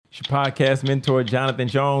Podcast mentor Jonathan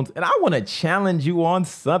Jones, and I want to challenge you on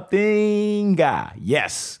something.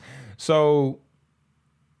 Yes. So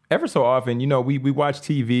ever so often, we watch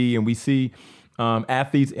TV and we see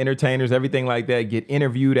athletes, entertainers, everything like that get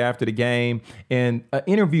interviewed after the game. And an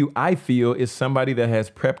interview, I feel, is somebody that has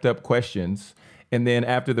prepped up questions. And then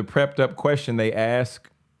after the prepped up question, they ask,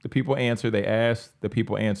 the people answer, they ask, the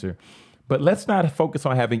people answer. But let's not focus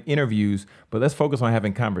on having interviews, but let's focus on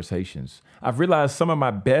having conversations. I've realized some of my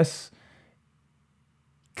best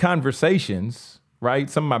conversations, right?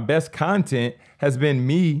 Some of my best content has been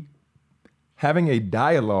me having a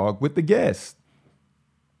dialogue with the guest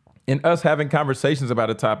and us having conversations about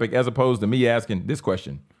a topic as opposed to me asking this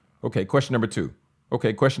question. Okay, question number 2.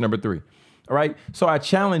 Okay, question number 3. All right. So I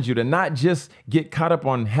challenge you to not just get caught up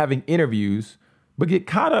on having interviews, but get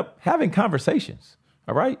caught up having conversations.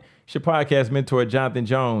 All right. It's your podcast mentor, Jonathan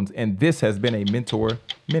Jones, and this has been a Mentor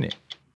Minute.